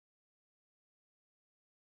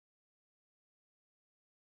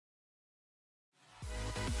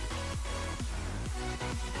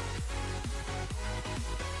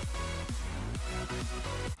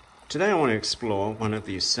Today I want to explore one of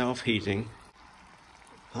these self-heating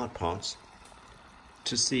hot pots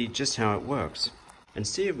to see just how it works and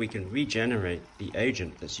see if we can regenerate the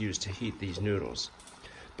agent that's used to heat these noodles.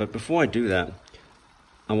 But before I do that,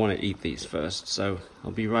 I want to eat these first, so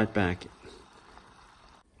I'll be right back.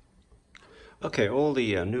 Okay, all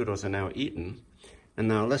the noodles are now eaten, and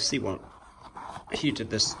now let's see what heated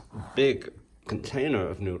this big container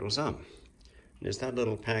of noodles up. There's that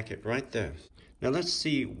little packet right there. Now let's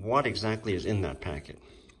see what exactly is in that packet.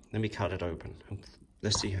 Let me cut it open.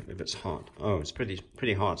 Let's see if it's hot. Oh, it's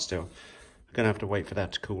pretty hot still. I'm gonna have to wait for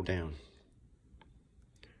that to cool down.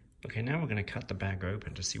 Okay, now we're gonna cut the bag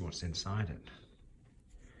open to see what's inside it.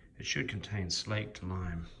 It should contain slaked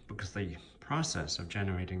lime because the process of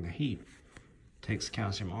generating the heat takes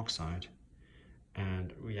calcium oxide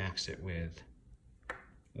and reacts it with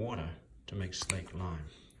water to make slaked lime,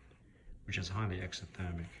 which is highly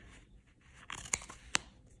exothermic.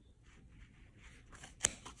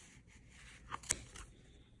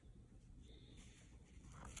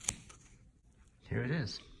 Here it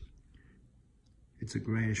is. It's a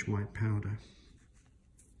grayish white powder.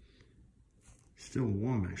 Still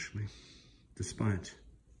warm actually, despite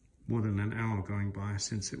more than an hour going by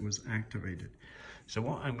since it was activated. So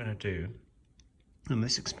what I'm going to do in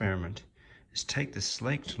this experiment is take this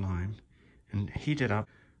slaked lime and heat it up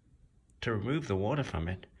to remove the water from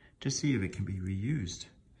it to see if it can be reused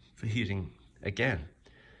for heating again.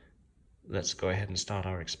 Let's go ahead and start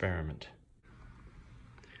our experiment.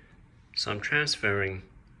 So I'm transferring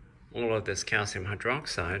all of this calcium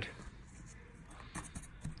hydroxide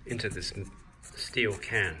into this steel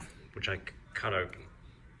can, which I cut open.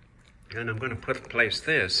 And I'm going to place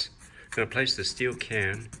the steel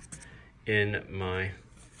can in my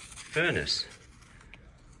furnace.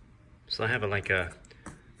 So I have like a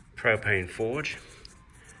propane forge,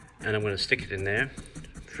 and I'm going to stick it in there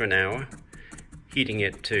for an hour, heating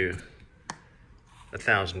it to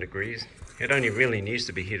 1,000 degrees. It only really needs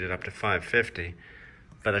to be heated up to 550,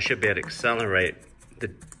 but I should be able to accelerate the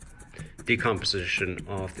decomposition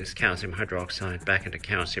of this calcium hydroxide back into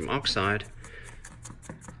calcium oxide,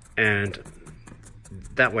 and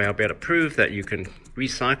that way I'll be able to prove that you can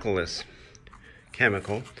recycle this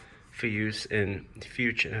chemical for use in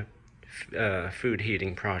future food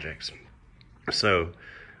heating projects. So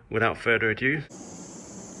without further ado,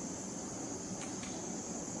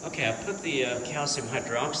 okay, I put the calcium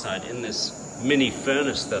hydroxide in this mini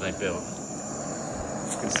furnace that I built.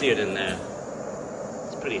 You can see it in there.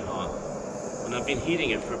 It's pretty hot. And I've been heating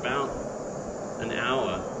it for about an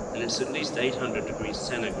hour, and it's at least 800 degrees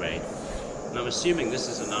centigrade. And I'm assuming this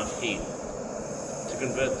is enough heat to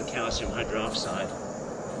convert the calcium hydroxide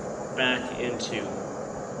back into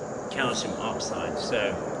calcium oxide.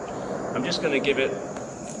 So I'm just going to give it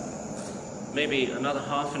maybe another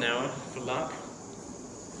half an hour for luck.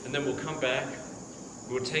 And then we'll come back,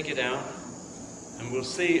 we'll take it out, and we'll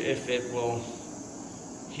see if it will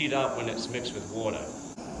heat up when it's mixed with water.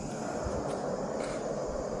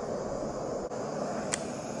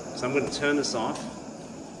 So I'm going to turn this off,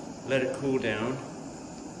 let it cool down,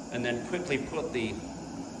 and then quickly put the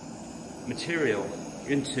material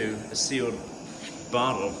into a sealed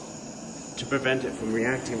bottle to prevent it from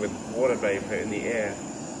reacting with water vapor in the air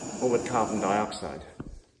or with carbon dioxide.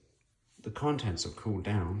 The contents have cooled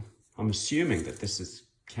down. I'm assuming that this is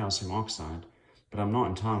calcium oxide, but I'm not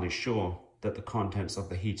entirely sure that the contents of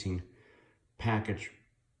the heating package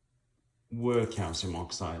were calcium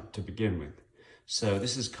oxide to begin with. So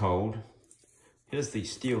this is cold. Here's the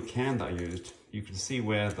steel can that I used. You can see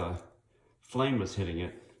where the flame was hitting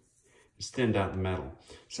it. It's thinned out the metal.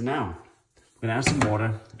 So now, I'm gonna add some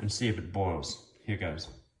water and see if it boils. Here goes.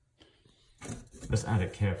 Let's add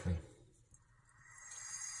it carefully.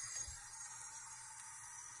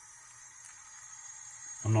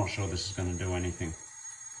 I'm not sure this is going to do anything.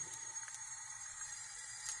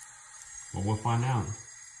 But we'll find out.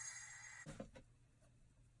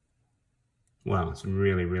 Wow, it's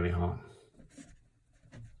really, really hot.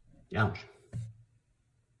 Ouch.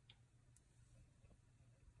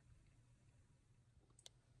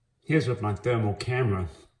 Here's with my thermal camera.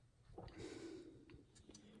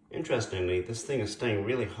 Interestingly, this thing is staying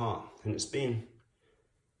really hot, and it's been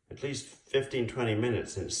at least 15-20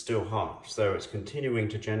 minutes and it's still hot. So it's continuing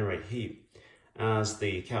to generate heat as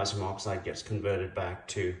the calcium oxide gets converted back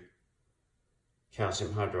to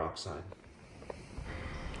calcium hydroxide.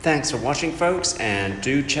 Thanks for watching, folks, and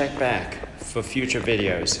do check back for future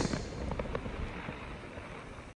videos.